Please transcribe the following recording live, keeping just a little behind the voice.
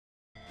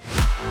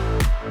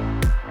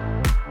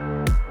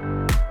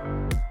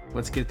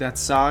Let's get that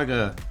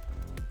saga.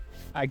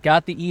 I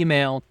got the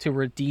email to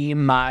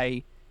redeem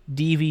my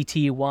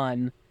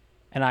DVT1,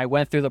 and I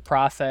went through the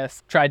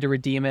process, tried to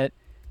redeem it,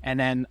 and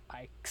then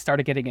I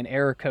started getting an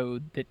error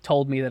code that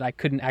told me that I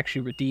couldn't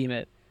actually redeem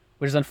it,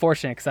 which is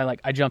unfortunate because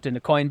I jumped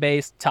into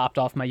Coinbase, topped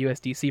off my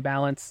USDC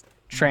balance,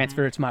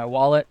 transferred it to my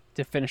wallet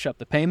to finish up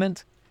the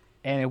payment,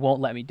 and it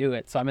won't let me do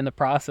it. So I'm in the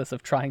process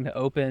of trying to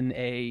open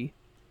a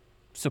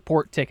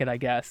support ticket, I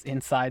guess,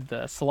 inside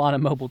the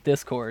Solana Mobile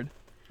Discord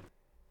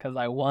because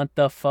I want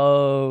the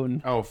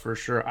phone. Oh, for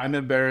sure. I'm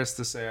embarrassed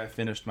to say I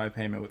finished my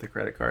payment with a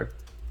credit card.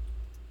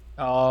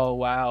 Oh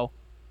wow,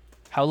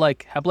 how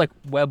like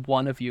Web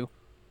 1 of you.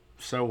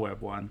 So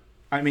Web 1.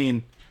 I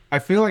mean, I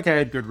feel like I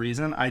had good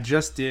reason. I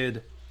just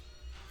did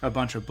a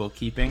bunch of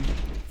bookkeeping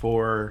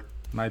for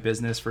my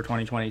business for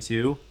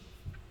 2022.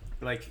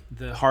 Like,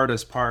 the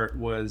hardest part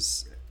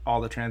was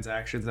all the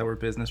transactions that were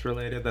business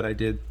related that I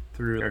did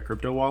through a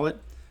crypto wallet.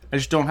 I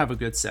just don't have a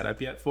good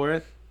setup yet for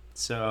it.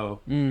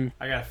 So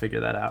I got to figure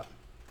that out.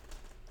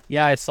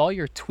 Yeah, I saw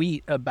your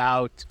tweet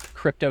about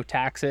crypto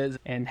taxes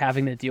and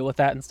having to deal with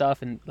that and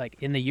stuff. And like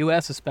in the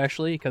US,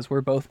 especially because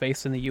we're both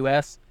based in the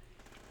US,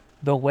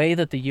 the way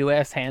that the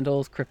US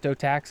handles crypto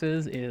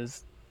taxes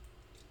is,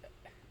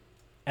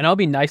 and I'll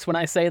be nice when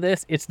I say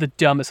this, it's the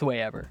dumbest way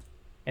ever.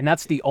 And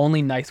that's the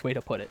only nice way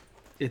to put it.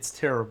 It's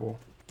terrible.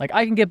 Like,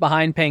 I can get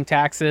behind paying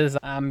taxes.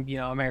 I'm,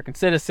 American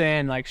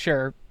citizen. Like,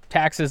 sure,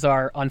 taxes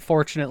are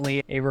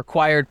unfortunately a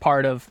required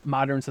part of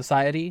modern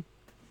society,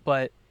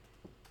 but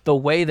the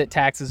way that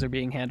taxes are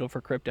being handled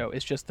for crypto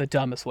is just the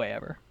dumbest way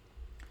ever.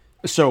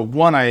 So,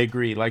 one, I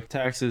agree. Like,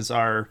 taxes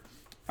are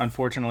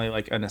unfortunately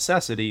like a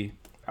necessity.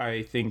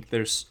 I think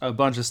there's a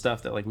bunch of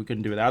stuff that like we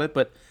couldn't do without it,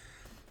 but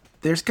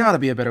there's got to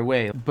be a better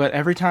way. But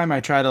every time I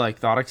try to like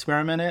thought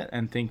experiment it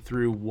and think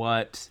through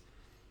what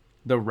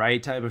the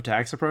right type of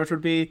tax approach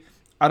would be,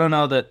 I don't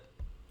know that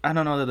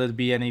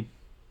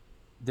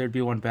there'd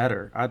be one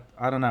better.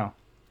 I don't know.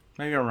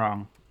 Maybe I'm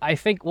wrong. I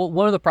think, well,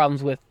 one of the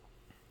problems with,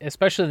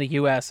 especially the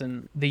US,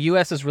 and the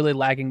US is really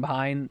lagging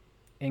behind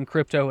in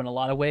crypto in a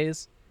lot of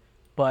ways,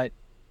 but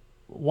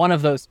one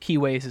of those key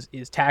ways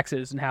is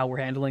taxes and how we're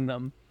handling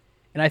them.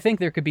 And I think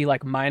there could be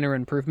like minor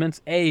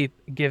improvements,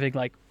 giving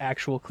like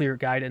actual clear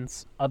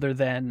guidance other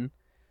than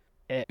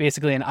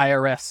basically an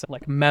IRS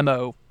like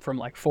memo from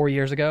like 4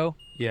 years ago.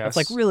 Yes. It's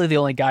like really the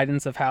only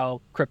guidance of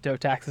how crypto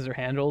taxes are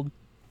handled.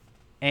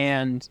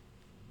 And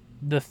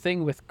the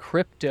thing with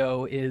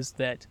crypto is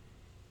that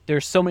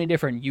there's so many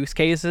different use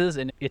cases,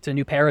 and it's a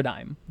new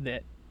paradigm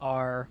that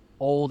our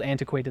old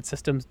antiquated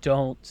systems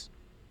don't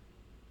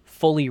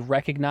fully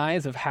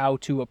recognize of how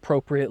to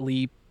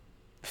appropriately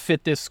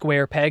fit this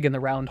square peg in the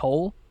round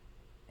hole.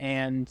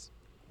 And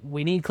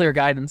we need clear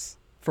guidance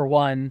for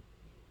one,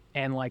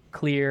 and like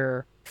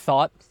clear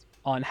thoughts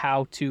on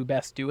how to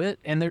best do it.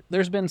 And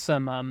there's been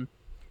some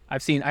I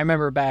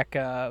remember back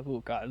it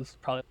was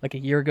probably like a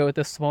year ago at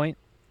this point,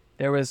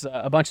 there was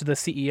a bunch of the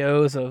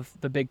CEOs of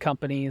the big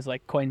companies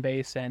like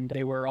Coinbase, and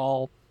they were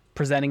all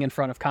presenting in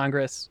front of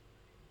Congress,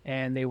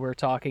 and they were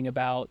talking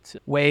about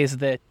ways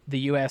that the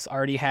US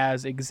already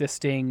has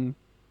existing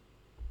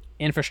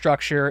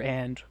infrastructure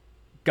and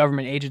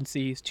government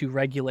agencies to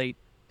regulate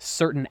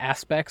certain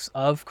aspects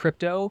of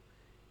crypto,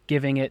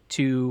 giving it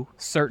to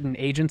certain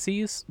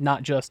agencies,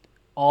 not just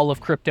all of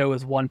crypto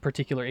as one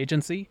particular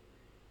agency,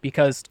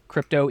 because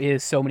crypto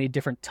is so many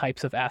different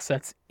types of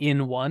assets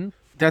in one.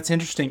 That's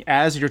interesting.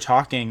 As you're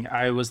talking,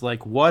 I was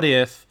like, what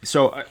if...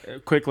 So, a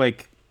quick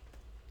like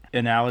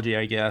analogy,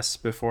 I guess,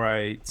 before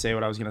I say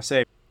what I was going to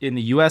say. In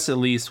the US, at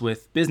least,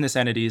 with business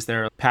entities,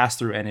 they're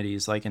pass-through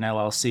entities like an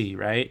LLC,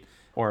 right?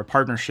 Or a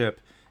partnership.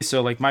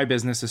 So like my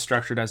business is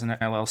structured as an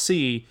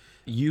LLC.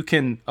 You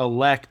can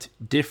elect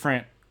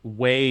different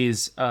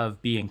ways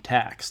of being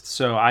taxed.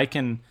 So I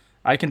can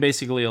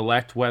basically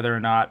elect whether or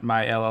not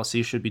my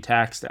LLC should be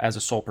taxed as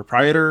a sole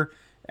proprietor,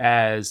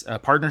 as a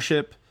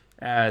partnership,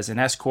 as an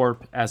S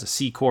corp, as a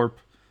C corp,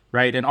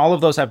 right? And all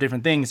of those have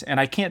different things, and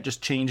I can't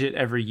just change it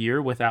every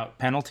year without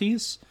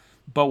penalties.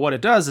 But what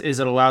it does is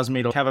it allows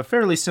me to have a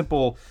fairly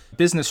simple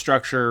business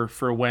structure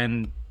for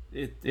when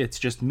it's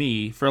just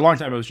me. For a long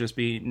time, it was just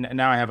me.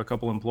 Now I have a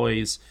couple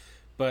employees.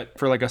 But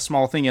for like a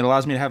small thing, it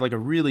allows me to have like a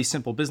really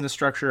simple business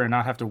structure and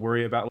not have to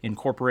worry about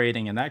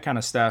incorporating and that kind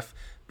of stuff.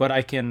 But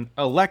I can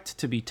elect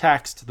to be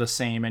taxed the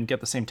same and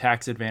get the same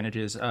tax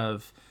advantages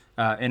of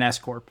an S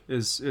corp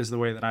is the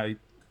way that I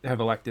have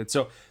elected.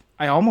 So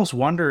I almost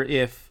wonder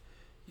if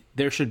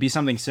there should be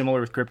something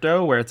similar with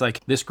crypto where it's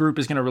like this group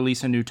is going to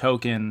release a new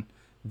token.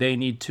 They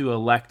need to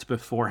elect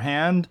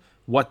beforehand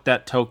what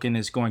that token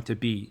is going to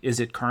be. Is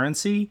it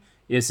currency?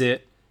 Is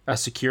it a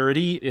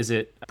security? Is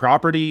it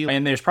property?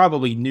 And there's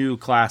probably new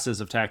classes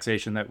of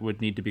taxation that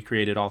would need to be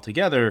created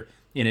altogether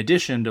in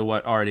addition to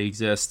what already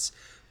exists.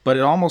 But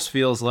it almost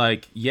feels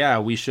like, yeah,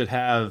 we should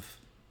have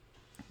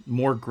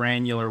more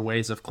granular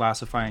ways of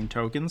classifying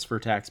tokens for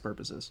tax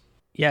purposes.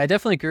 Yeah, I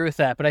definitely agree with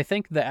that. But I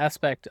think the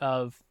aspect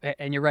of,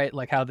 and you're right,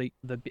 like how the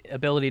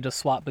ability to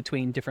swap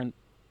between different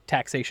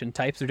taxation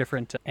types or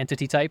different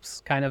entity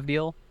types kind of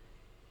deal,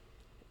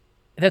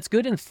 That's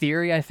good in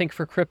theory, I think,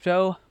 for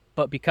crypto,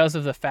 but because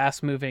of the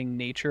fast moving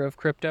nature of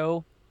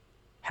crypto,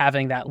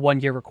 having that 1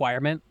 year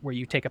requirement where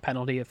you take a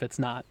penalty if it's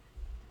not,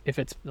 if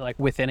it's like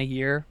within a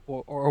year,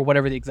 or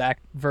whatever the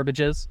exact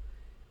verbiage is,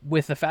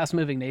 with the fast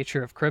moving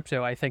nature of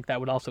crypto, I think that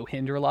would also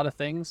hinder a lot of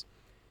things.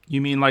 You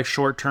mean like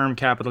short-term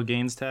capital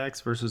gains tax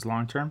versus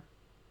long-term?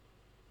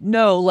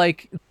 No,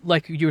 like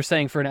you were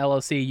saying, for an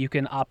LLC, you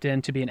can opt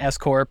in to be an S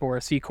corp or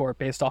a C corp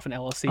based off an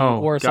LLC Oh,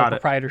 or a sole got it.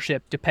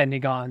 proprietorship,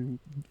 depending on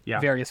Yeah.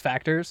 various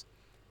factors.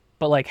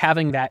 But like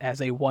having that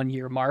as a 1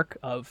 year mark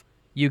of,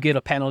 you get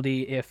a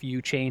penalty if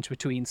you change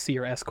between C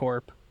or S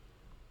corp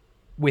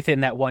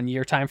within that 1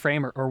 year time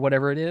frame, or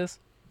whatever it is,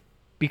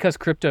 because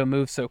crypto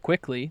moves so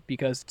quickly,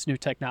 because it's new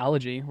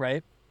technology,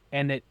 right?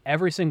 And that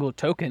every single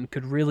token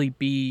could really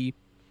be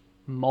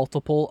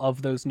multiple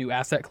of those new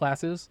asset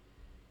classes.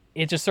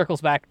 It just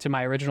circles back to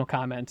my original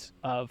comment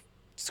of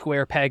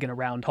square peg in a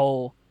round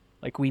hole.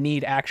 Like, we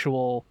need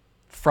actual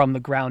from the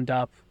ground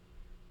up,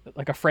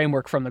 like a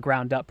framework from the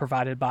ground up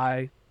provided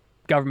by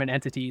government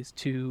entities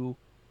to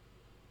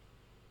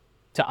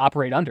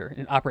operate under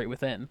and operate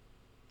within.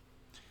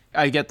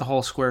 I get the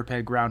whole square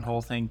peg round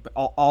hole thing, but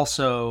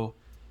also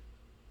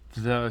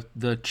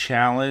the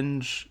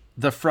challenge,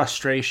 the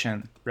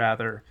frustration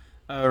rather,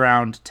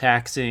 around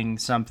taxing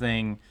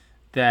something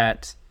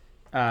that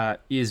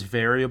is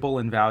variable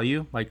in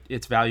value. Like,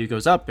 its value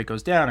goes up, it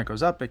goes down, it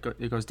goes up,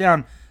 it goes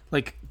down.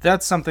 Like,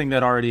 that's something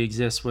that already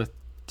exists with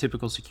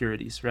typical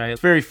securities, right? It's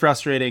very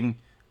frustrating,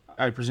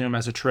 I presume,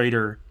 as a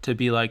trader to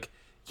be like,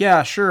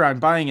 yeah, sure, I'm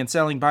buying and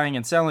selling,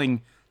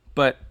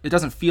 but it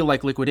doesn't feel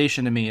like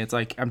liquidation to me. It's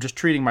like I'm just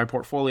treating my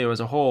portfolio as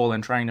a whole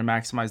and trying to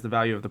maximize the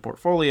value of the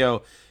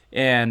portfolio.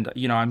 And,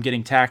 I'm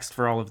getting taxed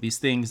for all of these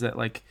things that,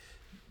 like,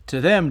 to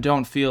them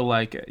don't feel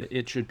like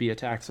it should be a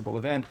taxable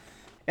event.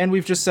 And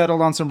we've just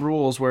settled on some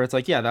rules where it's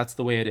like, yeah, that's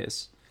the way it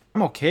is.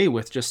 I'm okay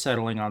with just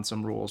settling on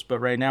some rules, but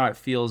right now it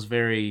feels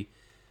like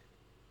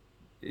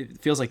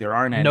there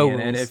aren't any. No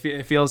And rules.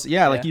 it feels,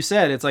 yeah, like you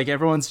said, it's like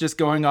everyone's just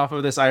going off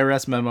of this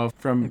IRS memo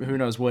from who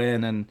knows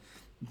when, and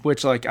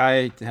which, like,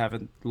 I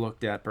haven't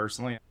looked at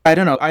personally. I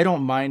don't know. I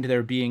don't mind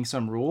there being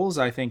some rules.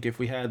 I think if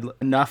we had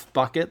enough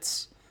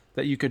buckets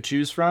that you could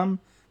choose from,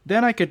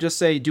 then I could just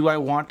say, do I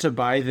want to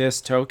buy this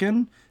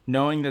token,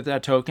 knowing that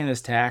that token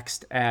is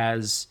taxed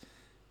as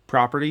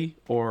property,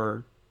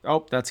 or,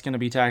 oh, that's going to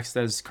be taxed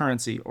as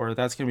currency, or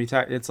that's going to be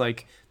taxed. It's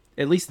like,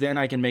 at least then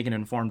I can make an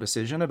informed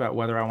decision about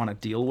whether I want to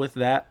deal with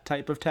that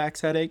type of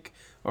tax headache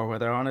or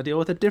whether I want to deal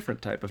with a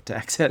different type of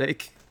tax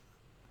headache.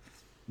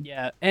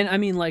 Yeah, and I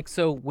mean, like,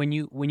 so when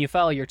you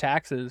file your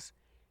taxes,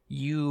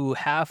 you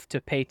have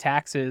to pay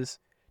taxes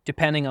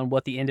depending on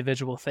what the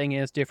individual thing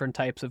is, different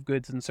types of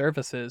goods and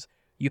services.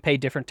 You pay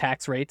different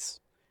tax rates.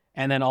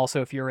 And then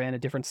also, if you're in a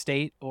different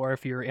state or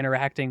if you're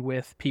interacting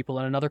with people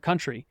in another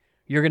country,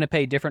 you're going to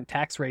pay different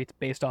tax rates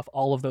based off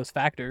all of those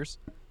factors.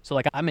 So,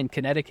 like, I'm in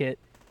Connecticut,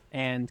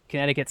 and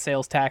Connecticut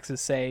sales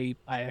taxes say,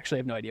 I actually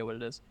have no idea what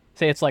it is.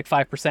 Say it's like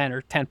 5%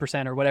 or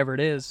 10% or whatever it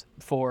is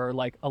for,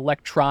 like,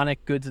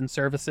 electronic goods and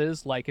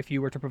services. Like, if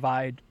you were to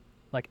provide,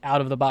 like, out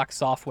of the box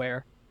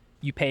software,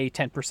 you pay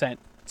 10%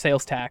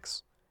 sales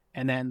tax,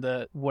 and then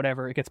the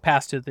whatever, it gets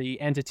passed to the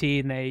entity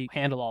and they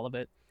handle all of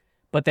it.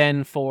 But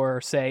then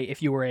for, say,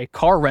 if you were a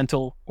car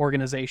rental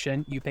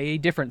organization, you pay a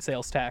different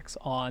sales tax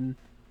on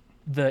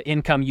the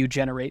income you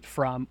generate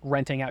from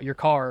renting out your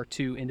car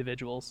to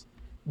individuals.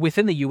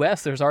 Within the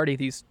US, there's already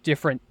these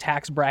different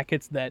tax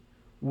brackets that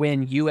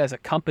when you as a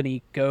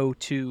company go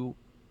to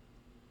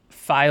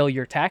file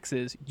your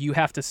taxes, you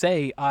have to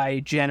say, I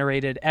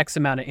generated X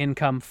amount of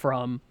income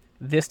from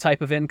this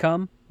type of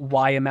income,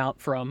 Y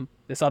amount from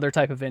this other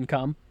type of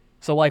income.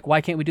 So, like, why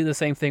can't we do the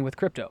same thing with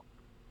crypto?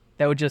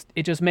 It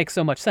just makes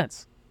so much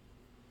sense.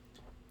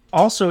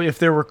 Also, if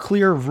there were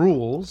clear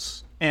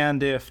rules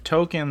and if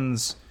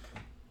tokens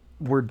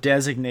were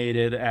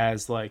designated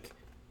as, like,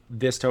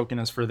 this token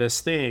is for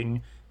this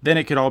thing, then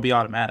it could all be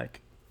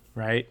automatic,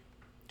 right?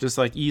 Just,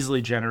 like,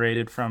 easily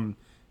generated from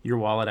your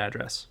wallet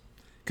address.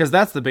 Because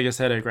that's the biggest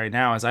headache right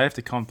now, is I have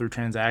to comb through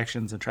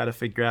transactions and try to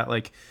figure out,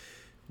 like,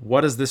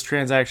 what is this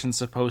transaction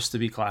supposed to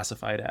be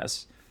classified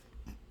as?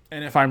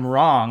 And if I'm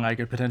wrong, I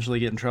could potentially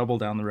get in trouble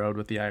down the road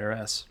with the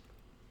IRS.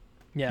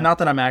 Yeah. Not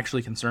that I'm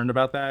actually concerned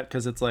about that,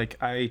 because it's like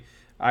I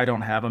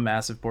don't have a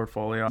massive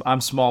portfolio.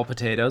 I'm small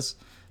potatoes.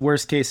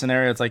 Worst case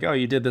scenario, it's like, oh,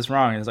 you did this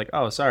wrong. And it's like,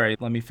 oh, sorry,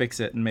 let me fix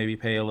it and maybe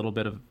pay a little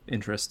bit of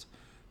interest.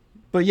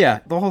 But yeah,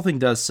 the whole thing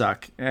does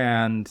suck.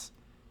 And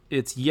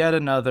it's yet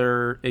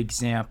another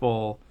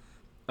example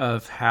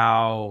of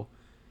how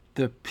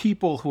the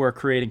people who are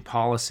creating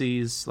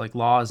policies, like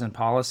laws and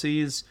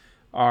policies,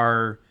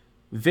 are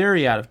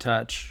very out of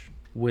touch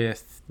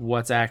with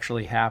what's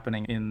actually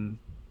happening in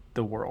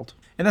the world.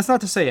 And that's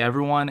not to say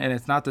everyone, and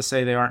it's not to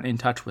say they aren't in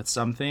touch with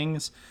some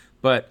things,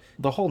 but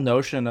the whole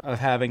notion of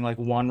having, like,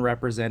 one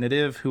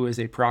representative who is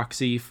a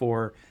proxy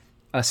for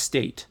a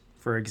state,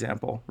 for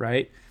example,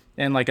 right?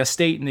 And, like, a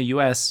state in the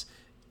US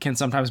can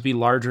sometimes be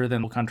larger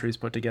than countries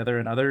put together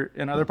in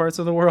other parts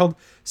of the world.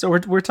 So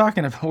we're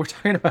talking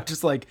about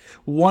just like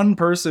one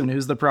person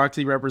who's the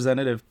proxy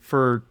representative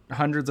for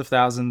hundreds of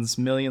thousands,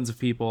 millions of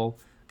people.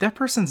 That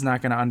person's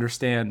not going to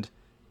understand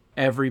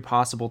every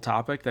possible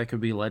topic that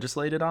could be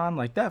legislated on.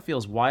 Like, that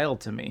feels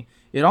wild to me.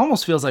 It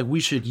almost feels like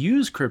we should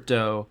use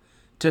crypto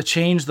to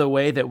change the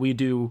way that we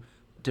do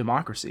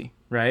democracy,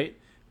 right?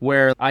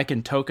 Where I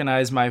can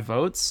tokenize my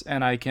votes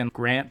and I can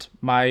grant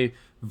my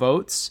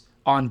votes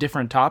on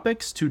different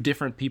topics to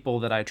different people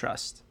that I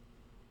trust.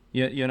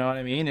 You know what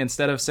I mean?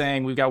 Instead of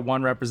saying we've got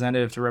one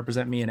representative to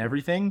represent me in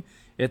everything,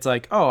 it's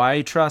like, oh,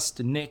 I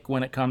trust Nick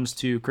when it comes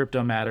to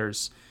crypto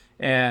matters,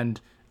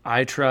 and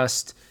I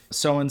trust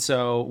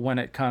so-and-so when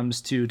it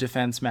comes to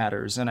defense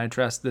matters, and I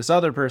trust this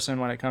other person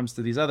when it comes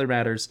to these other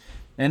matters.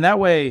 And that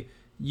way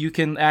you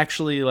can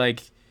actually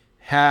like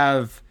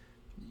have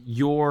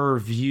your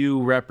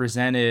view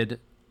represented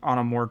on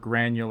a more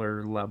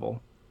granular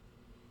level.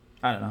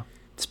 I don't know.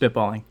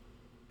 Spitballing.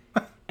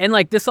 And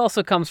like this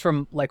also comes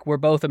from like we're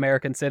both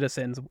American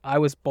citizens. I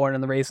was born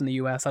and raised in the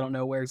U.S. I don't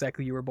know where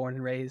exactly you were born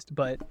and raised,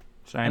 but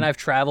Same. and I've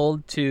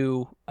traveled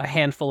to a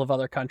handful of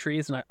other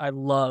countries, and I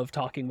love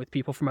talking with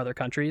people from other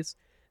countries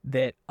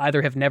that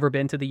either have never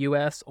been to the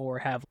U.S. or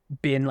have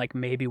been like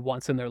maybe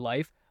once in their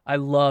life. I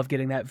love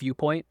getting that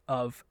viewpoint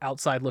of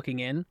outside looking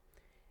in,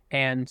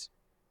 and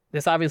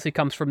this obviously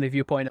comes from the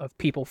viewpoint of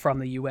people from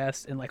the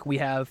U.S. and like we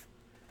have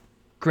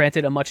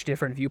granted a much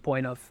different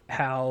viewpoint of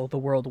how the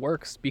world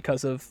works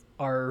because of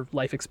our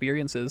life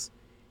experiences.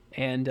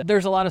 And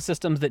there's a lot of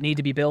systems that need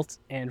to be built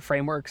and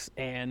frameworks,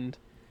 and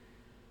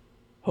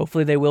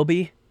hopefully they will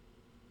be.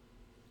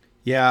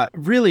 Yeah,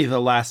 really the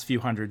last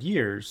few hundred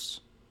years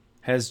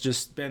has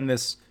just been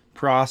this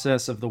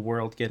process of the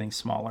world getting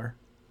smaller,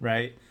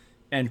 right?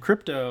 And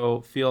crypto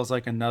feels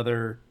like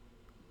another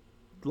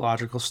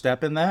logical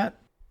step in that.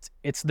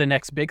 It's the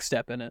next big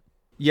step in it.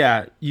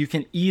 Yeah, you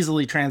can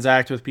easily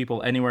transact with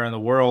people anywhere in the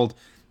world,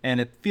 and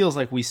it feels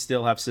like we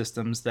still have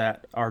systems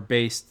that are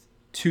based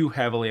too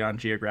heavily on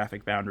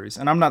geographic boundaries.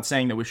 And I'm not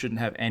saying that we shouldn't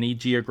have any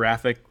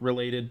geographic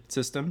related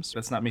systems.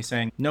 That's not me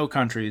saying no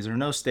countries or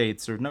no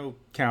states or no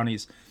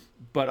counties,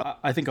 but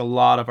I think a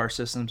lot of our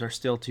systems are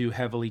still too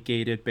heavily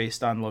gated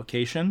based on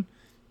location.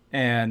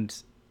 And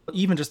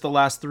even just the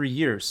last 3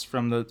 years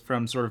from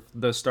sort of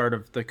the start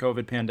of the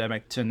COVID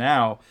pandemic to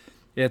now,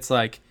 it's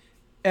like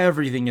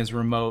everything is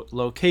remote,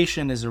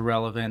 location is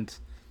irrelevant.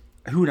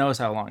 Who knows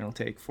how long it'll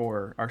take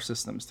for our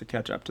systems to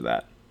catch up to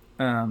that.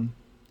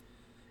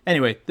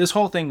 Anyway, this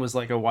whole thing was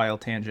like a wild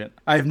tangent.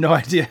 I have no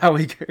idea how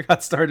we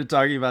got started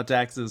talking about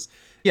taxes.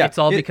 Yeah, it's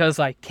all because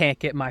I can't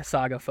get my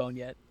Saga phone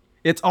yet.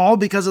 It's all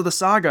because of the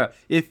Saga.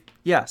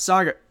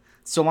 Saga,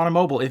 Solana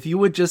Mobile, if you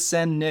would just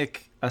send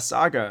Nick a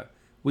Saga,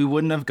 we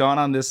wouldn't have gone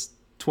on this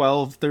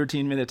 12,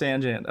 13-minute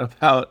tangent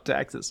about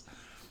taxes.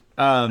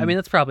 I mean,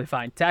 that's probably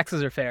fine.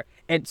 Taxes are fair.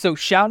 And so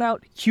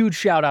huge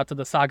shout out to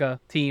the Saga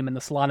team and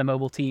the Solana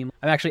Mobile team.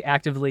 I'm actually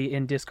actively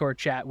in Discord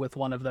chat with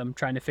one of them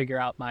trying to figure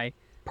out my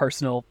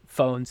personal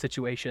phone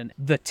situation.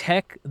 The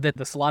tech that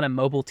the Solana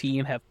Mobile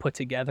team have put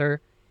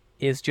together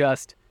is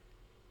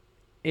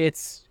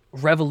it's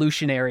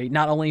revolutionary,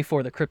 not only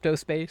for the crypto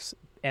space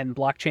and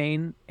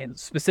blockchain and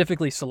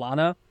specifically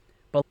Solana,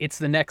 but it's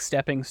the next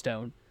stepping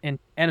stone. And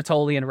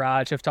Anatoly and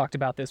Raj have talked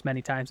about this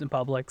many times in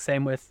public.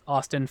 Same with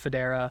Austin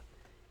Federa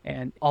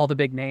and all the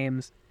big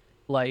names.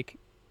 Like,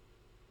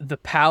 the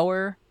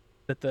power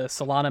that the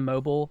Solana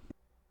Mobile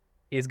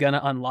is going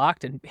to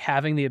unlock, and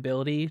having the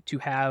ability to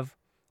have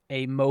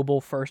a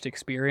mobile first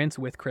experience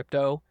with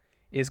crypto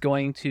is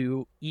going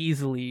to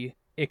easily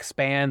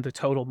expand the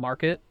total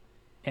market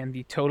and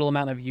the total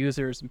amount of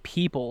users and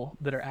people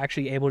that are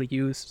actually able to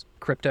use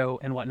crypto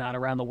and whatnot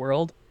around the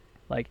world.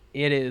 Like,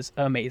 it is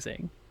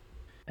amazing.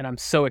 And I'm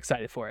so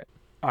excited for it.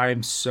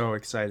 I'm so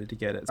excited to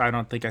get it. I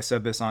don't think I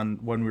said this on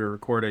when we were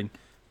recording,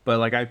 but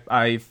like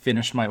I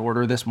finished my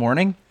order this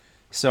morning.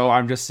 So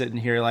I'm just sitting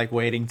here like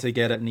waiting to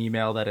get an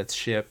email that it's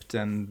shipped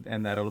and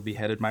that it'll be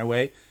headed my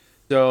way.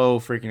 So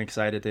freaking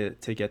excited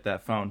to get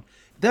that phone.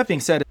 That being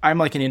said, I'm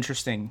like an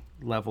interesting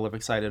level of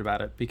excited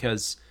about it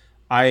because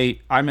I'm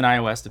an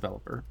iOS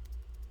developer,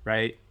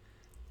 right?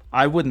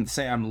 I wouldn't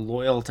say I'm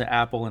loyal to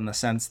Apple in the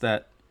sense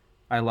that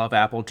I love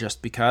Apple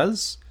just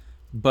because,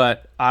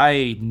 but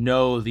I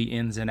know the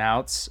ins and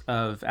outs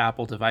of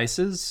Apple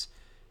devices,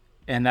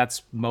 and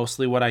that's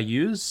mostly what I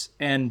use.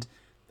 And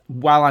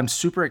while I'm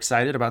super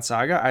excited about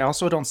Saga, I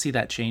also don't see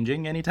that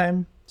changing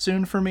anytime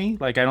soon for me.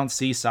 Like, I don't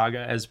see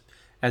Saga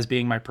as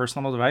being my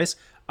personal device.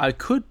 I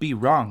could be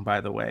wrong,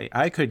 by the way.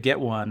 I could get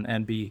one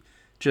and be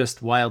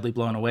just wildly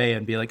blown away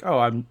and be like,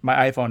 oh,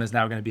 my iPhone is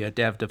now going to be a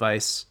dev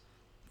device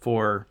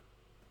for,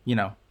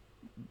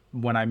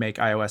 when I make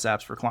iOS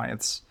apps for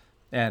clients,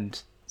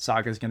 and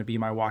Saga is going to be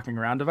my walking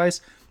around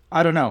device.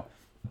 I don't know.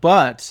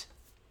 But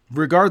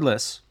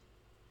regardless,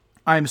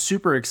 I'm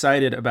super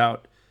excited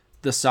about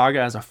the Saga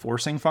as a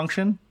forcing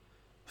function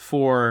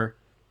for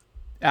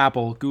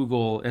Apple,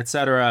 Google,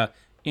 etc.,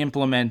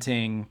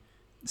 implementing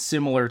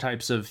similar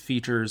types of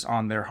features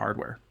on their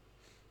hardware.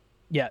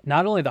 Yeah,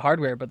 not only the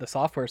hardware but the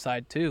software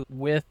side too.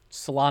 With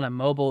Solana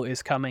Mobile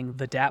is coming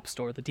the DApp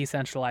store, the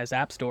decentralized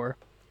app store,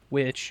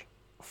 which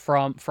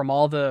from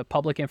all the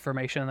public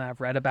information that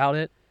I've read about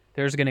it,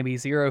 there's going to be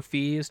zero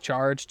fees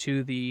charged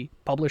to the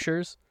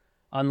publishers,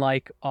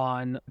 unlike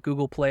on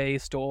Google Play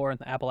Store and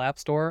the Apple App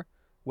Store,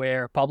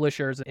 where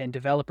publishers and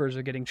developers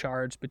are getting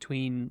charged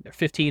between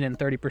 15 and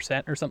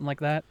 30% or something like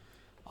that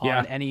Yeah.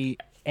 on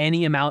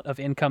any amount of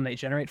income they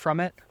generate from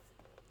it.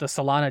 The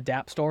Solana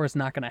DApp store is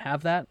not going to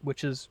have that,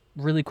 which is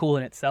really cool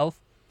in itself.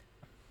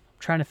 I'm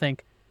trying to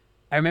think.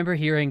 I remember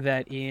hearing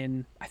that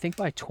I think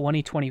by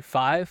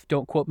 2025,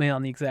 don't quote me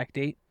on the exact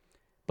date,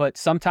 but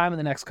sometime in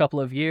the next couple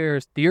of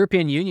years, the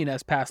European Union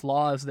has passed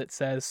laws that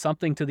says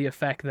something to the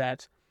effect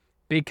that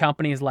big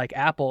companies like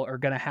Apple are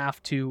going to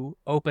have to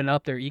open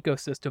up their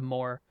ecosystem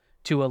more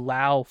to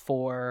allow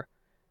for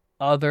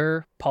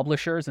other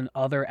publishers and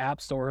other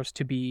app stores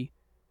to be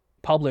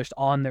published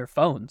on their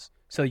phones.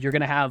 So you're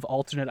going to have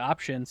alternate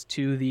options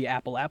to the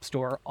Apple App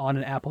Store on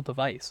an Apple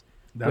device.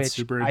 That's which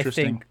super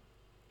interesting.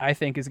 I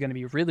think is going to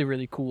be really,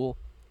 really cool.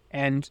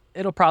 And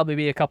it'll probably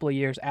be a couple of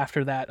years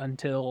after that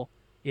until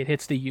it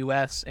hits the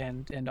US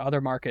and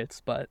other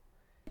markets. But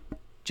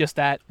just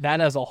that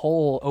as a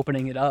whole,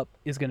 opening it up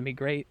is going to be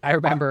great. I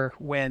remember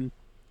when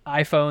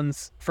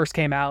iPhones first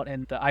came out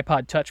and the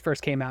iPod Touch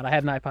first came out, I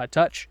had an iPod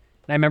Touch.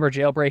 And I remember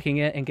jailbreaking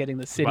it and getting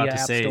the Cydia About to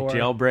App say, Store.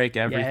 jailbreak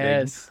everything.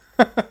 Yes.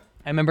 I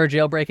remember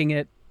jailbreaking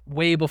it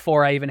way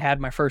before I even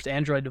had my first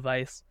Android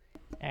device,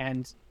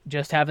 and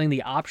just having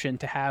the option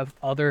to have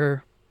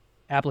other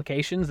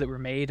applications that were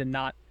made and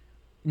not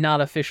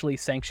officially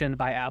sanctioned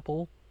by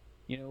Apple.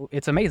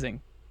 It's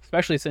amazing,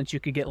 especially since you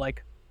could get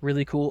like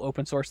really cool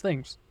open source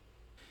things.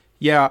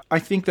 Yeah, I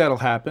think that'll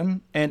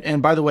happen.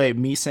 And by the way,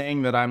 me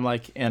saying that I'm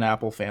like an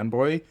Apple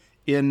fanboy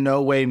in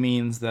no way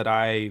means that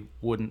I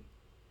wouldn't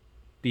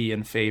be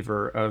in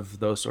favor of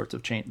those sorts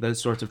of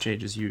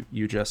changes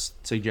you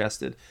just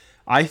suggested.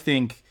 I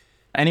think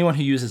anyone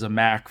who uses a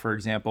Mac, for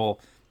example,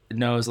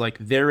 knows like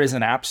there is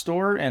an app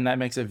store, and that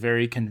makes it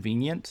very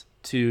convenient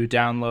to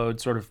download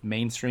sort of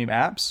mainstream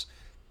apps,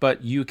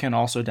 but you can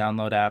also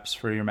download apps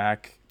for your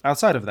Mac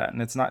outside of that,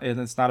 and it's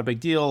not a big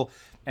deal,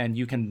 and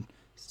you can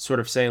sort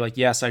of say like,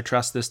 yes, I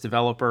trust this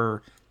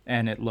developer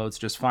and it loads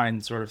just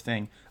fine, sort of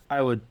thing.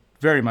 I would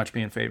very much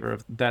be in favor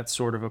of that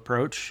sort of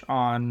approach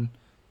on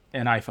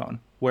an iPhone,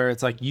 where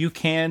it's like you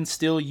can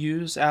still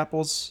use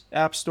Apple's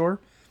App Store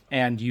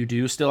and you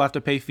do still have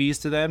to pay fees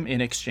to them in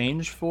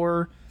exchange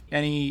for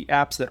any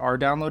apps that are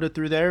downloaded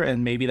through there,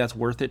 and maybe that's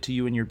worth it to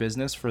you and your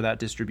business for that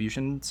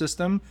distribution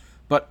system.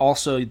 But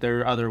also there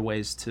are other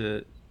ways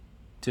to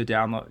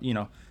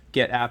download,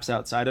 get apps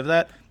outside of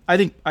that. I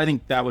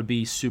think that would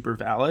be super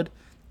valid,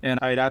 and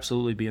I'd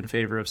absolutely be in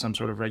favor of some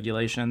sort of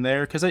regulation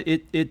there, because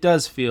it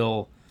does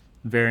feel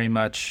very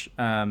much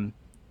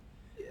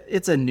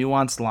it's a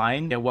nuanced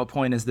line. At what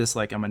point is this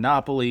like a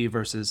monopoly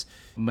versus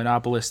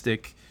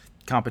monopolistic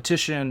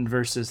competition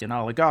versus an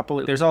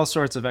oligopoly? There's all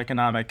sorts of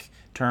economic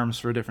terms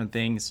for different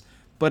things,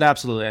 but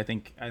absolutely, I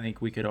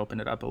think we could open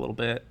it up a little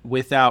bit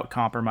without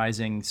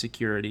compromising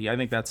security. I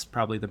think that's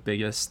probably the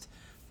biggest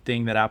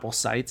thing that Apple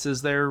cites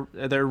as their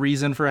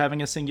reason for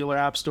having a singular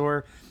app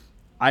store.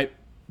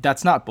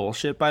 That's not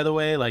bullshit, by the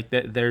way. Like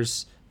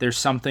there's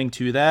something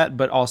to that,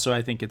 but also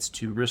I think it's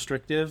too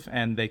restrictive,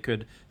 and they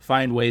could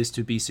find ways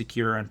to be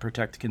secure and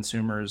protect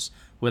consumers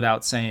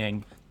without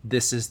saying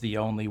this is the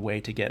only way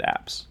to get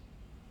apps.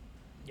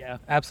 Yeah,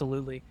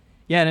 absolutely.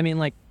 Yeah, and I mean,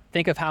 like,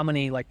 think of how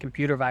many like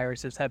computer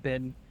viruses have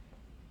been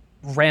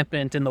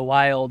rampant in the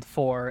wild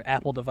for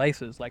Apple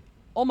devices. Like,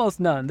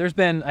 almost none. There's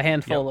been a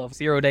handful of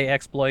zero-day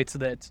exploits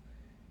that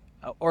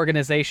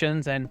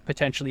organizations and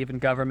potentially even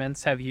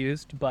governments have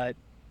used, but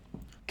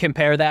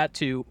compare that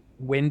to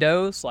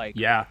Windows, like,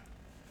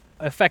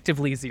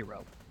 effectively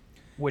zero,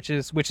 which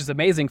is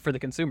amazing for the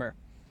consumer.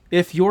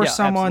 If you're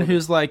someone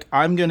who's like,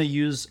 I'm going to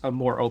use a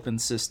more open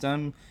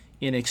system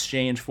in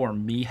exchange for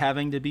me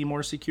having to be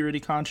more security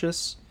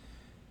conscious,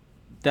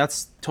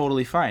 that's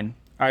totally fine.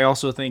 I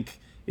also think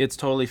it's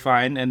totally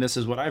fine, and this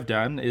is what I've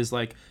done, is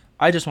like,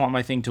 I just want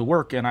my thing to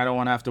work, and I don't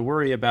want to have to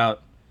worry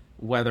about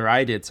whether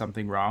I did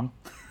something wrong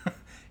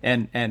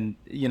and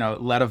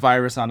let a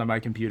virus onto my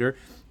computer.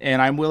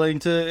 And I'm willing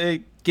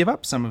to give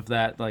up some of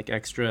that like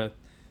extra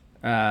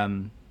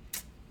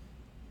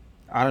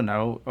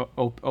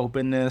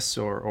openness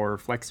or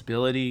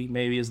flexibility,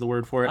 maybe is the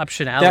word for it.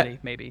 Optionality,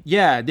 maybe.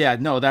 Yeah,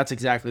 no, that's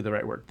exactly the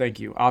right word. Thank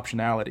you.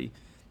 Optionality.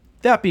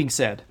 That being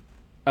said,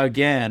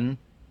 again,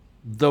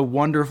 the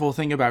wonderful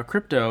thing about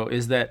crypto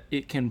is that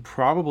it can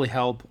probably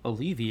help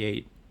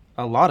alleviate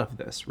a lot of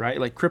this, right?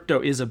 Like,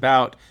 crypto is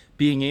about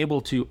being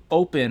able to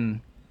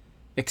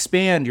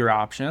expand your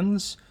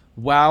options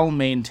while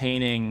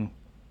maintaining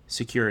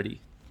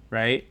security,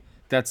 right?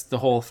 That's the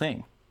whole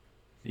thing.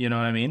 You know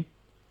what I mean?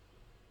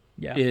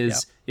 Yeah.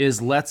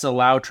 Is let's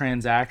allow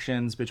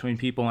transactions between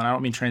people, and I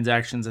don't mean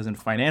transactions as in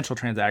financial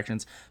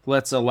transactions.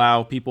 Let's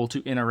allow people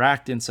to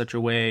interact in such a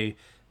way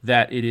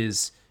that it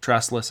is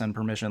trustless and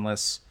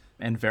permissionless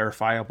and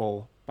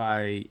verifiable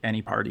by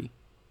any party.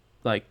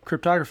 Like,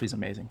 cryptography is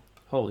amazing.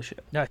 Holy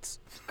shit. That's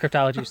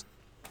cryptology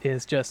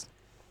is just,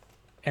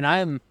 and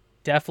I'm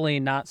definitely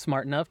not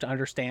smart enough to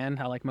understand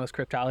how like most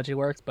cryptology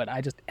works, but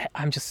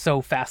I'm just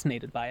so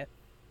fascinated by it.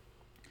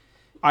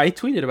 I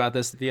tweeted about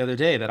this the other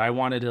day that I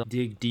wanted to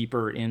dig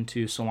deeper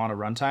into Solana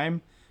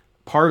runtime.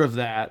 Part of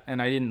that,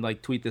 and I didn't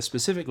like tweet this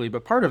specifically,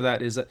 but part of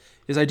that is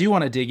I do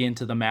want to dig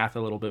into the math a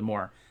little bit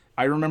more.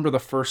 I remember the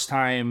first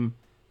time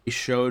he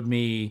showed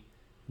me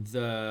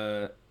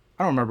I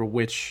don't remember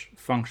which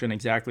function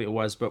exactly it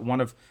was, but one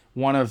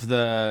of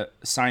the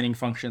signing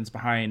functions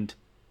behind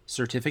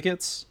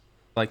certificates,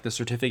 like the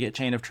certificate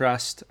chain of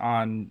trust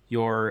on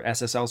your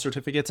SSL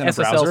certificates in a SSL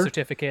browser.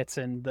 certificates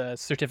and the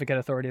certificate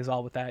authority is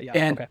all with that. Yeah.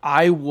 And Okay.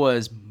 I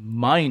was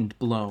mind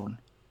blown.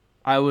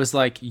 I was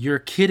like, you're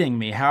kidding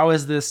me. How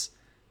is this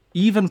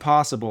even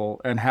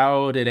possible? And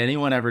how did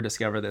anyone ever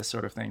discover this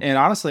sort of thing? And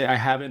honestly, I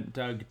haven't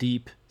dug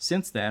deep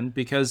since then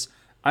because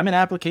I'm an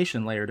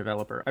application layer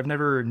developer. I've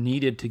never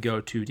needed to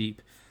go too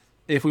deep.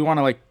 If we want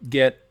to like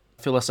get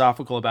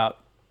philosophical about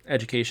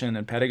education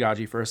and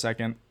pedagogy for a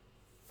second,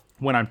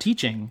 when I'm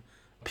teaching,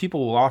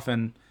 people will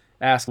often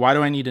ask, why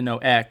do I need to know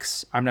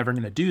X? I'm never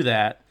going to do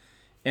that.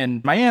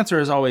 And my answer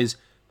is always,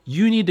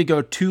 you need to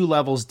go 2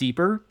 levels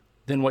deeper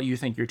than what you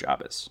think your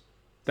job is.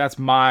 That's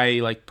my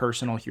like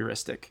personal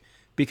heuristic,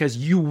 because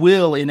you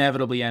will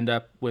inevitably end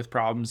up with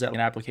problems at an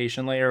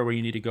application layer where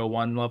you need to go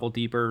 1 level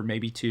deeper,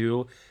 maybe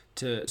 2,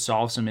 to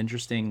solve some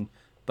interesting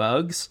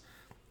bugs.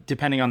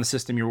 Depending on the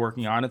system you're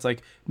working on, it's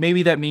like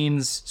maybe that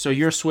means, so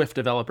you're a Swift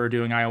developer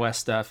doing iOS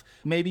stuff.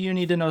 Maybe you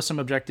need to know some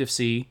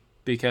Objective-C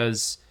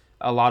because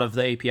a lot of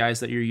the APIs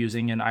that you're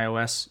using in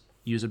iOS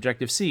use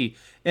Objective-C.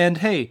 And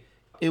hey,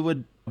 it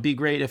would be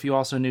great if you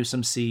also knew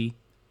some C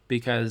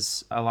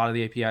because a lot of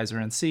the APIs are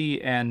in C.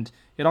 And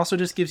it also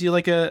just gives you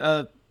like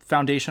a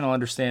foundational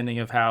understanding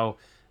of how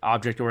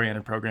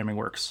object-oriented programming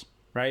works,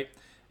 right?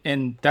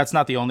 And that's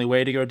not the only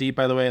way to go deep,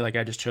 by the way. Like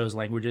I just chose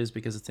languages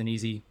because it's an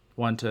easy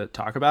one to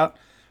talk about.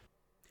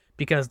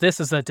 Because this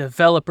is a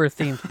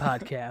developer-themed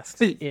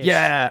podcast. Ish.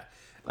 Yeah.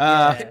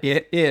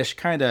 Ish,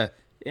 kind of.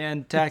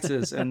 And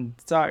taxes and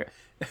sorry.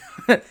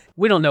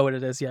 We don't know what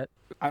it is yet.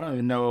 I don't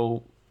even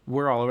know.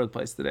 We're all over the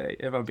place today,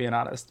 if I'm being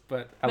honest,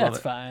 but I love it.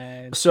 That's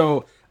fine.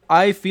 So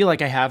I feel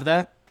like I have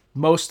that.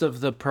 Most of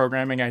the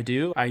programming I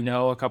do, I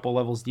know a couple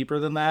levels deeper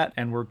than that,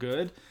 and we're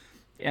good.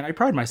 And I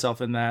pride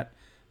myself in that.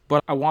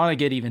 But I want to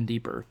get even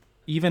deeper,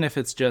 even if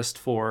it's just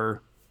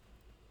for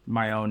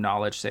my own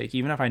knowledge sake,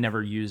 even if I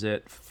never use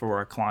it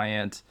for a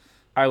client.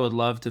 I would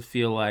love to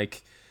feel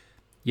like,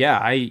 yeah,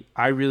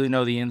 I really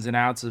know the ins and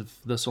outs of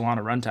the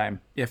Solana runtime.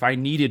 If I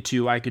needed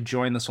to, I could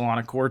join the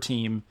Solana core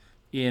team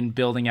in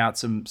building out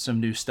some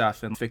new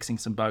stuff and fixing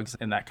some bugs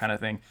and that kind of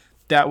thing.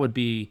 That would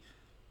be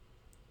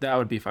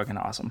fucking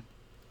awesome.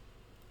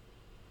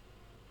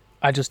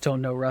 I just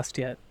don't know Rust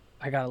yet.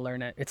 I gotta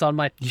learn it. It's on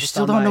my. You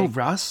still don't know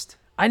Rust?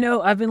 I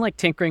know. I've been like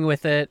tinkering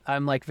with it.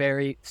 I'm like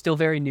still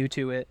very new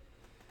to it.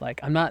 Like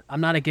I'm not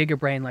a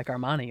gigabrain like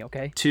Armani.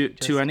 Okay.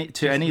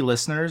 To any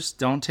listeners,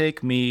 don't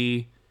take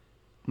my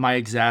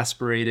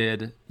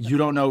exasperated you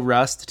don't know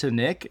Rust to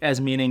Nick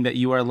as meaning that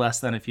you are less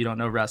than if you don't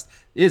know Rust.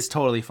 It's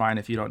totally fine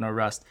if you don't know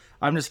Rust.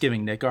 I'm just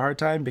giving Nick a hard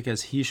time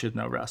because he should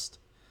know Rust.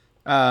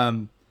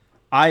 I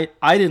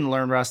didn't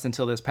learn Rust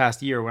until this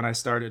past year when I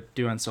started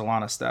doing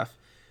Solana stuff.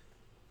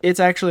 It's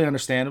actually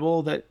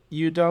understandable that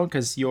you don't,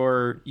 because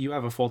you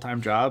have a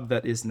full-time job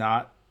that is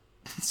not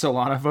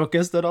Solana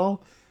focused at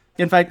all.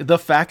 In fact, the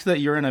fact that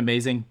you're an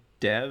amazing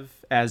dev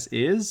as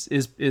is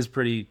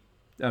pretty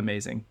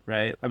amazing,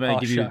 right? I'm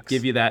gonna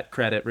give you that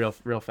credit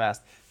real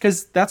fast,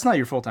 because that's not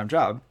your full-time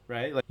job,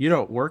 right? Like you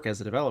don't work as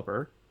a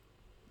developer.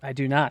 I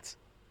do not.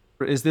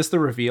 Is this the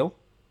reveal?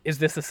 Is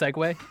this a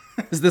segue?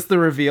 Is this the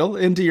reveal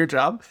into your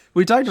job?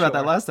 We talked about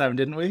that last time,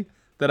 didn't we?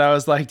 That I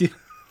was like, dude,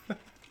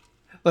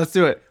 let's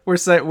do it. We're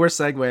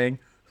segueing.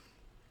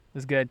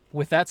 That's good.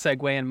 With that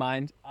segue in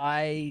mind,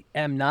 I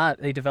am not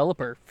a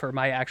developer for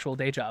my actual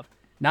day job.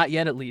 Not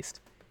yet, at least.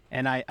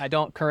 And I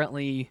don't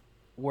currently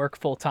work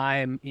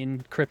full-time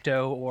in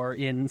crypto or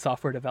in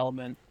software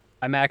development.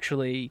 I'm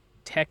actually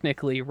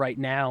technically right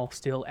now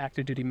still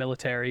active duty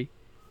military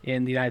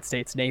in the United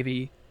States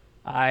Navy.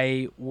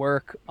 I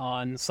work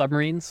on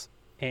submarines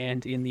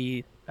and in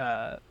the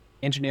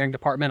engineering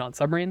department on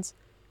submarines.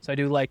 So I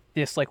do like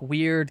this like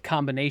weird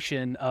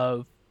combination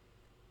of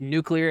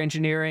nuclear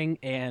engineering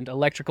and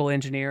electrical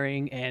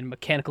engineering and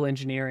mechanical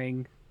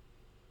engineering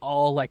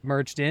all like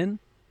merged in,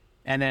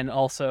 and then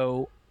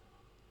also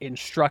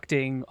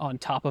instructing on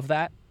top of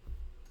that.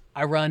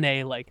 I run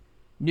a like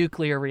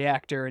nuclear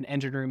reactor and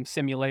engine room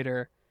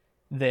simulator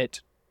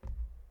that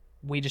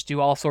we just do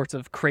all sorts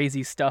of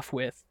crazy stuff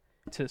with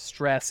to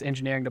stress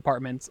engineering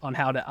departments on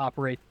how to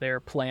operate their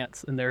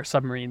plants and their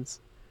submarines.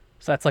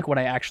 So that's like what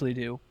I actually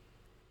do.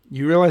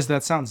 You realize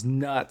that sounds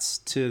nuts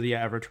to the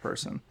average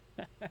person.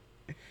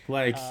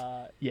 Like,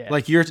 yeah.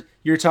 Like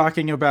you're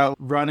talking about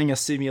running a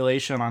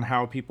simulation on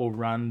how people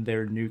run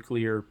their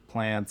nuclear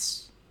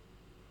plants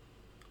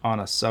on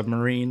a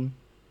submarine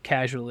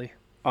Casually.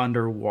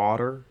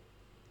 underwater.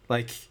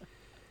 Like,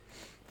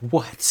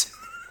 what?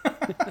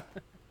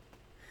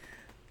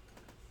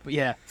 But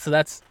yeah, so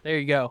that's there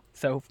you go.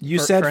 So You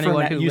for said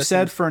anyone who you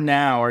said listens, for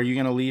now. Are you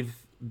gonna leave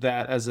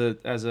that as a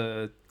oh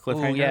yeah,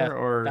 cliffhanger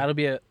or? that'll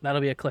be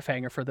a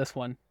cliffhanger for this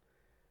one.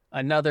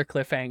 Another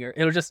cliffhanger.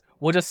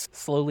 We'll just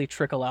slowly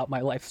trickle out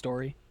my life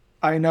story.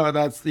 I know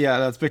that's yeah,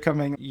 that's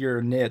becoming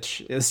your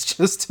niche is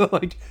just to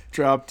like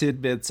drop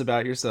tidbits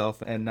about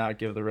yourself and not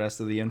give the rest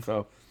of the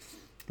info.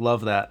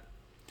 Love that.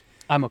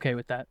 I'm okay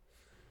with that.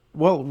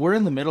 Well, we're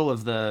in the middle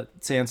of the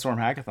Sandstorm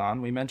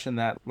Hackathon. We mentioned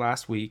that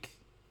last week.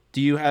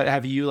 Do you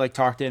have you like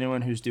talked to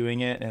anyone who's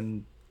doing it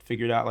and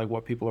figured out like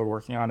what people are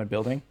working on and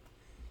building?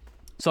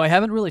 So I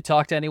haven't really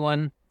talked to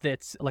anyone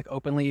that's like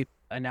openly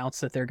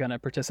announced that they're going to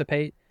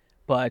participate,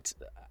 but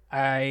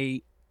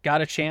I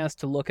got a chance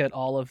to look at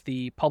all of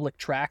the public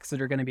tracks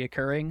that are going to be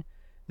occurring.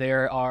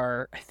 There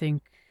are, I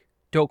think,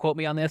 don't quote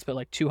me on this, but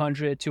like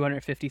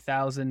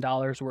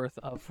 $250,000 worth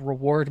of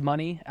reward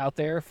money out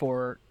there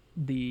for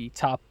the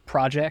top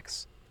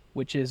projects,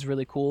 which is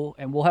really cool.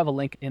 And we'll have a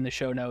link in the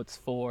show notes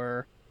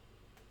for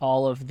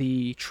all of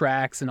the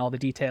tracks and all the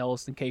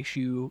details in case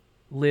you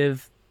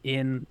live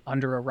in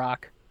under a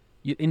rock.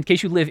 In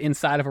case you live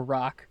inside of a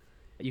rock,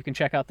 you can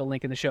check out the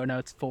link in the show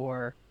notes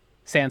for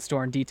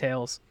Sandstorm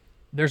details.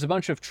 There's a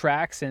bunch of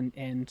tracks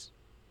and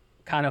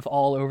kind of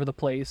all over the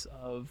place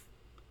of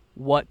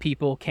what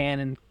people can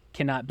and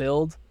cannot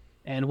build.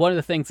 And one of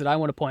the things that I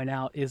want to point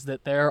out is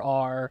that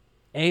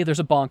there's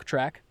a bonk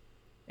track,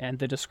 and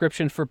the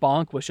description for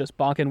bonk was just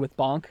bonking with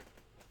bonk,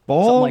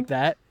 something like Ball.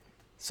 that.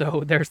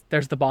 So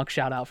there's the bonk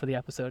shout out for the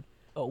episode.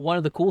 One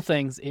of the cool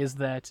things is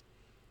that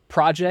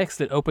projects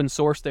that open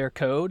source their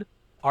code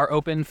are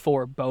open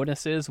for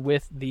bonuses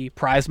with the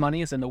prize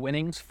monies and the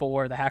winnings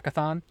for the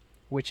hackathon,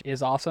 which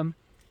is awesome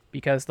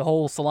because the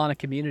whole Solana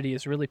community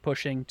is really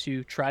pushing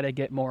to try to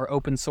get more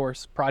open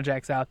source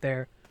projects out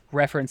there,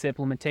 reference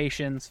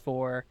implementations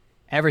for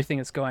everything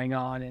that's going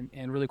on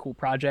and really cool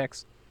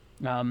projects.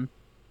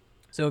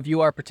 So if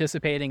you are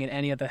participating in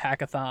any of the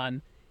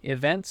hackathon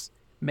events,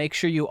 make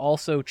sure you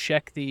also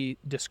check the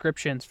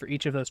descriptions for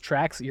each of those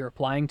tracks that you're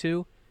applying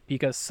to,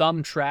 because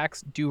some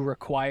tracks do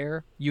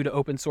require you to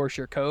open source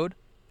your code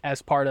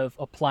as part of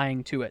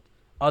applying to it.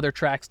 Other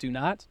tracks do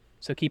not.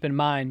 So keep in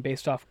mind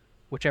based off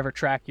whichever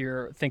track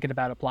you're thinking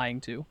about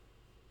applying to.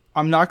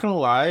 I'm not gonna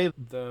lie,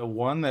 the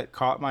one that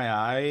caught my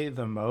eye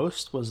the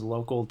most was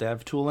local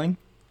dev tooling,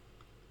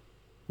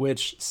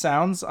 which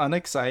sounds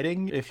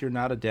unexciting if you're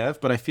not a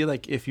dev, but I feel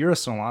like if you're a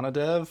Solana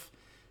dev,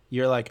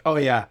 you're like, oh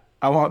yeah,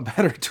 I want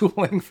better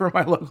tooling for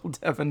my local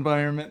dev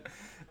environment.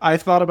 I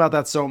thought about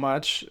that so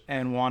much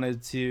and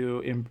wanted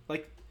to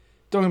like,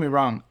 don't get me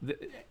wrong,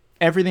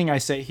 everything I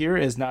say here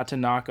is not to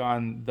knock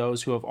on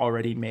those who have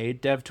already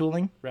made dev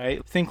tooling,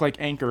 right? Think like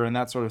Anchor and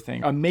that sort of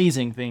thing.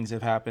 Amazing things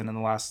have happened in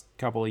the last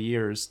couple of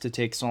years to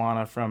take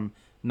Solana from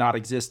not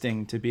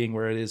existing to being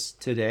where it is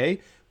today,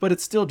 but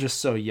it's still just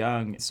so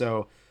young.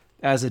 So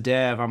as a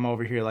dev, I'm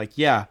over here like,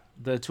 yeah,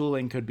 the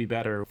tooling could be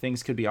better.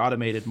 Things could be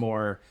automated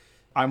more.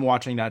 I'm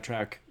watching that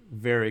track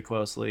very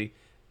closely.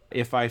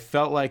 If I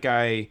felt like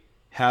I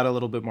had a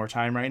little bit more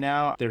time right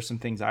now, there's some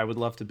things I would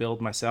love to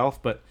build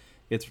myself, but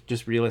it's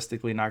just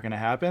realistically not going to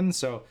happen.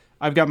 So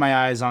I've got my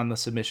eyes on the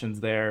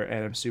submissions there,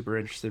 and I'm super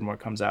interested in what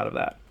comes out of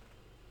that.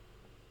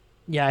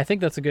 Yeah, I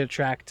think that's a good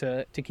track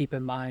to keep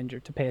in mind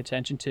or to pay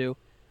attention to.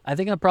 I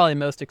think I'm probably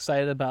most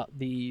excited about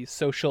the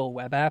social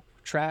web app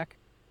track.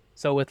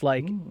 So with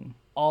like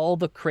all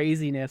the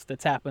craziness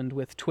that's happened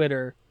with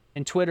Twitter,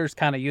 and Twitter's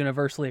kind of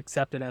universally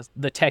accepted as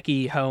the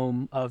techie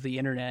home of the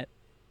internet.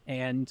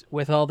 And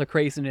with all the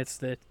craziness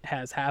that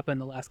has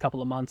happened the last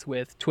couple of months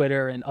with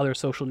Twitter and other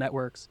social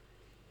networks,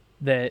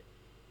 that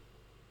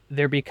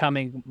they're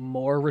becoming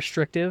more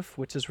restrictive,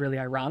 which is really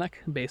ironic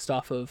based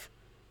off of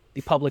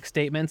the public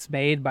statements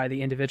made by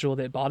the individual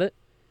that bought it.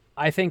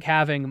 I think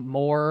having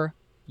more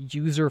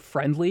user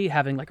friendly,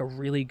 having like a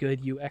really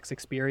good UX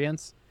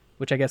experience,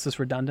 which I guess is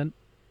redundant,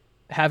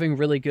 having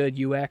really good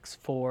UX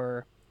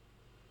for,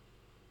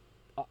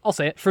 I'll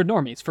say it, for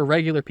normies, for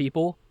regular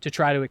people to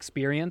try to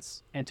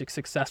experience and to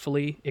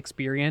successfully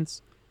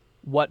experience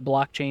what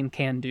blockchain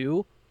can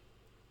do.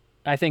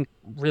 I think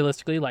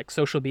realistically, like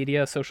social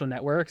media, social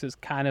networks is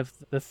kind of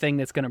the thing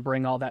that's going to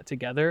bring all that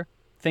together.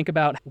 Think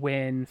about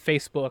when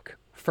Facebook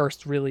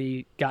first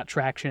really got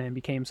traction and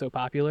became so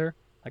popular.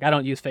 Like, I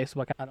don't use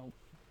Facebook. I don't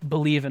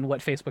believe in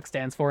what Facebook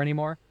stands for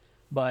anymore.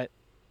 But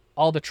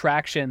all the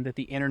traction that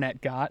the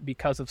internet got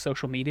because of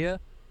social media,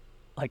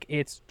 like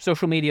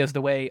social media is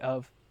the way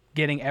of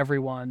getting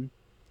everyone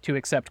to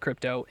accept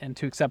crypto and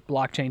to accept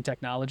blockchain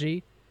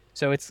technology.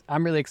 So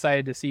I'm really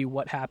excited to see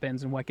what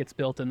happens and what gets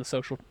built in the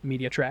social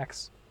media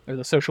tracks or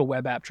the social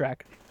web app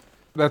track.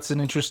 That's an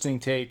interesting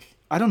take.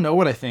 I don't know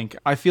what I think.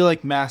 I feel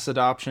like mass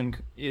adoption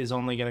is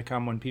only going to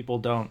come when people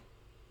don't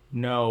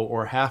know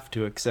or have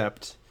to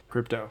accept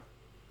crypto,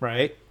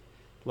 right?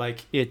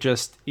 Like it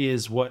just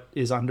is what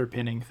is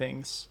underpinning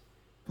things.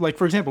 Like,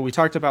 for example, we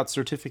talked about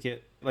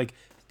certificate, like,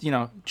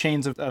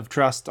 chains of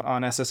trust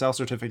on SSL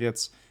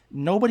certificates.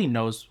 Nobody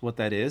knows what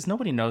that is.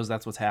 Nobody knows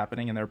that's what's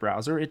happening in their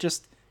browser. It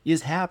just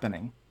is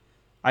happening.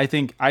 I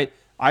think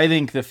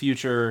the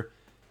future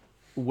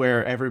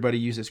where everybody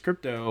uses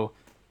crypto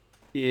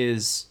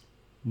is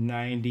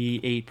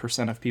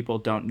 98% of people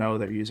don't know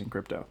they're using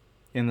crypto.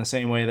 In the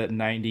same way that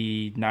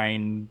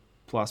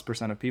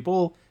 99+% of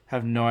people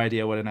have no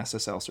idea what an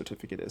SSL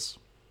certificate is.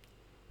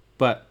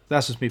 But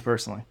that's just me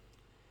personally.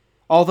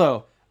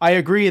 Although I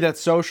agree that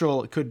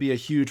social could be a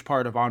huge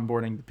part of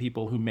onboarding the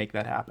people who make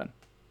that happen.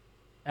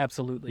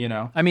 Absolutely. You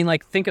know? I mean,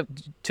 like, think of,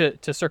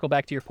 to circle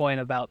back to your point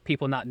about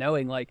people not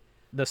knowing, like,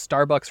 the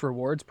Starbucks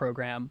rewards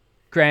program.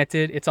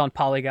 Granted, it's on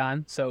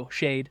Polygon, so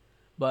shade,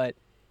 but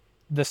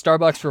the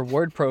Starbucks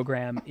reward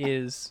program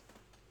it's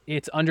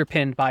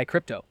underpinned by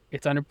crypto.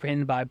 It's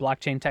underpinned by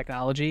blockchain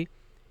technology.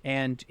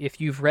 And if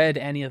you've read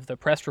any of the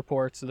press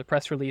reports or the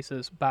press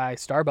releases by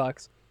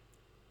Starbucks,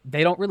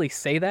 they don't really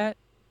say that.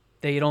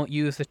 They don't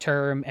use the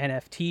term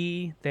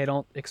NFT. They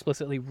don't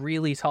explicitly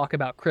really talk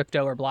about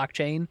crypto or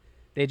blockchain.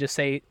 They just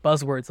say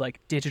buzzwords like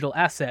digital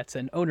assets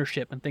and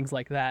ownership and things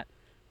like that.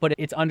 But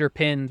it's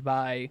underpinned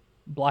by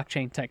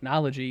blockchain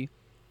technology.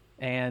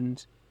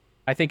 And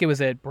I think it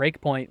was at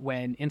Breakpoint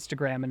when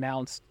Instagram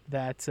announced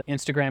that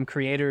Instagram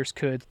creators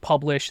could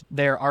publish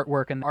their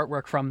artwork and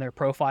artwork from their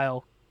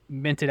profile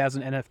minted as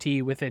an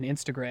NFT within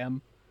Instagram.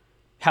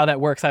 How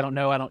that works, I don't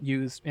know. I don't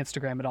use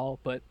Instagram at all,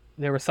 but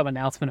there was some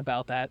announcement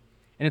about that.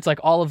 And it's like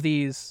all of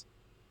these,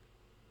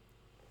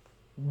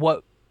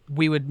 what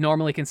we would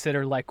normally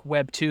consider like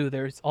Web 2,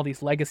 there's all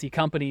these legacy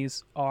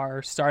companies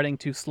are starting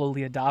to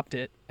slowly adopt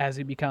it as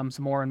it becomes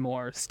more and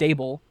more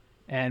stable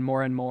and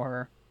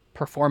more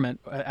performant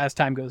as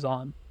time goes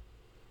on.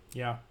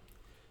 Yeah.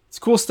 It's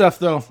cool stuff,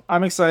 though.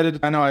 I'm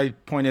excited. I know I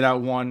pointed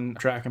out one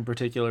track in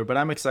particular, but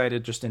I'm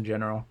excited just in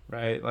general,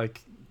 right?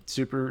 Like,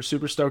 super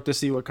stoked to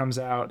see what comes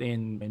out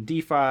in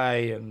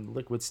DeFi and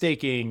liquid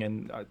staking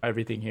and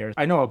everything here.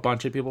 I know a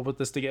bunch of people put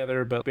this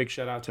together, but big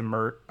shout out to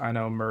Mert. I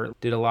know Mert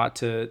did a lot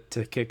to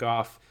kick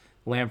off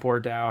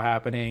Lamport DAO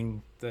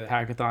happening, the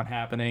hackathon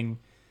happening.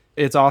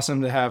 It's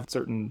awesome to have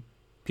certain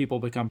people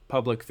become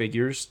public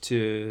figures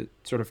to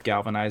sort of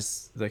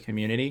galvanize the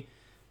community,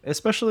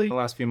 especially the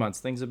last few months.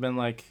 Things have been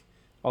like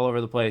all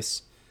over the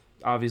place.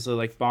 Obviously,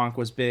 like Bonk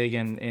was big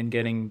in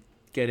getting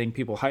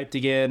people hyped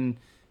again.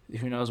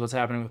 Who knows what's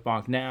happening with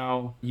Bonk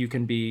now? You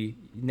can be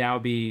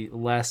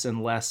less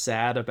and less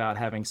sad about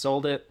having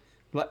sold it.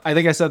 I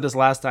think I said this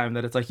last time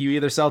that it's like you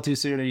either sell too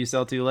soon or you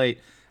sell too late.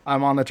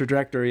 I'm on the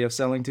trajectory of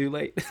selling too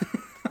late.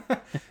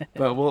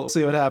 But we'll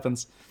see what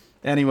happens.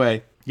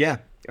 Anyway, yeah,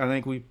 I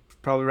think we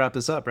probably wrap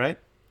this up, right?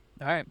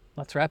 All right,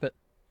 let's wrap it.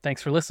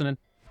 Thanks for listening.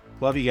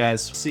 Love you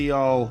guys. See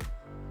y'all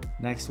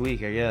next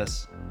week, I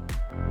guess.